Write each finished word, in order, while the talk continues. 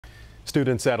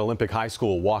Students at Olympic High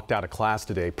School walked out of class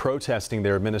today protesting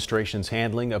their administration's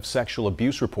handling of sexual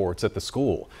abuse reports at the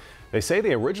school. They say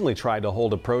they originally tried to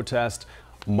hold a protest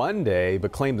Monday,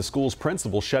 but claimed the school's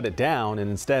principal shut it down and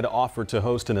instead offered to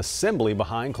host an assembly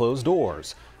behind closed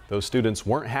doors. Those students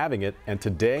weren't having it and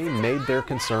today made their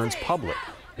concerns public.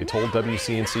 They told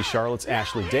WCNC Charlotte's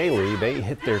Ashley Daly they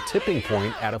hit their tipping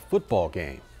point at a football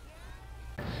game.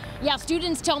 Yeah,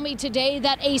 students tell me today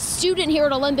that a student here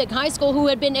at Olympic High School who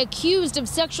had been accused of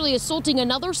sexually assaulting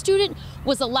another student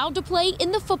was allowed to play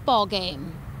in the football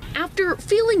game. After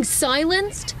feeling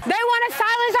silenced, they want to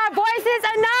silence our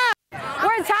voices. Enough!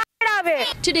 We're tired of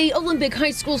it. Today, Olympic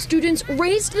High School students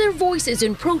raised their voices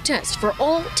in protest for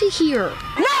all to hear.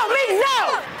 No means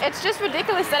no! It's just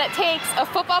ridiculous that it takes a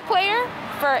football player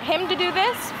for him to do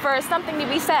this, for something to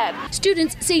be said.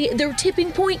 Students say their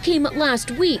tipping point came last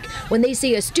week when they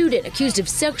say a student accused of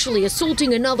sexually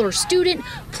assaulting another student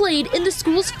played in the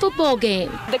school's football game.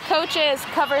 The coaches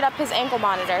covered up his ankle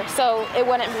monitor so it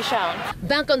wouldn't be shown.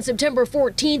 Back on September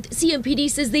 14th, CMPD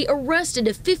says they arrested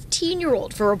a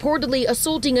 15-year-old for reportedly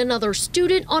assaulting another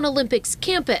student on Olympic's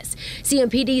campus.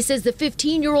 CMPD says the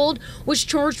 15-year-old was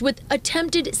charged with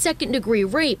attempted second-degree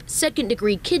rape,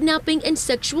 second-degree kidnapping, and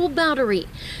sexual battery.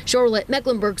 Charlotte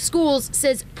Mecklenburg Schools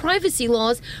says privacy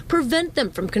laws prevent them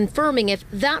from confirming if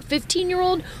that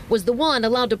 15-year-old was the one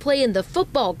allowed to play in the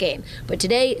football game. But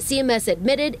today, CMS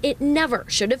admitted it never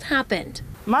should have happened.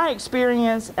 My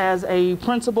experience as a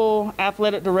principal,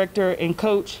 athletic director, and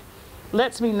coach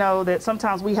lets me know that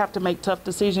sometimes we have to make tough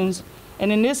decisions.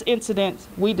 And in this incident,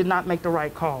 we did not make the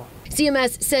right call.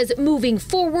 CMS says moving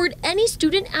forward, any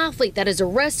student athlete that is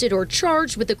arrested or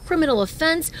charged with a criminal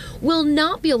offense will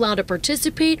not be allowed to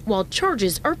participate while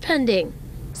charges are pending.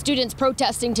 Students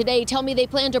protesting today tell me they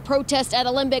plan to protest at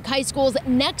Olympic High School's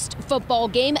next football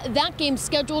game. That game's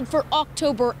scheduled for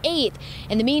October 8th.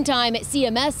 In the meantime,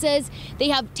 CMS says they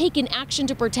have taken action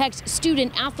to protect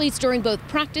student athletes during both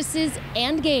practices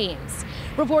and games.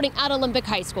 Reporting at Olympic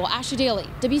High School, Ashley Daly,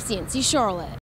 WCNC Charlotte.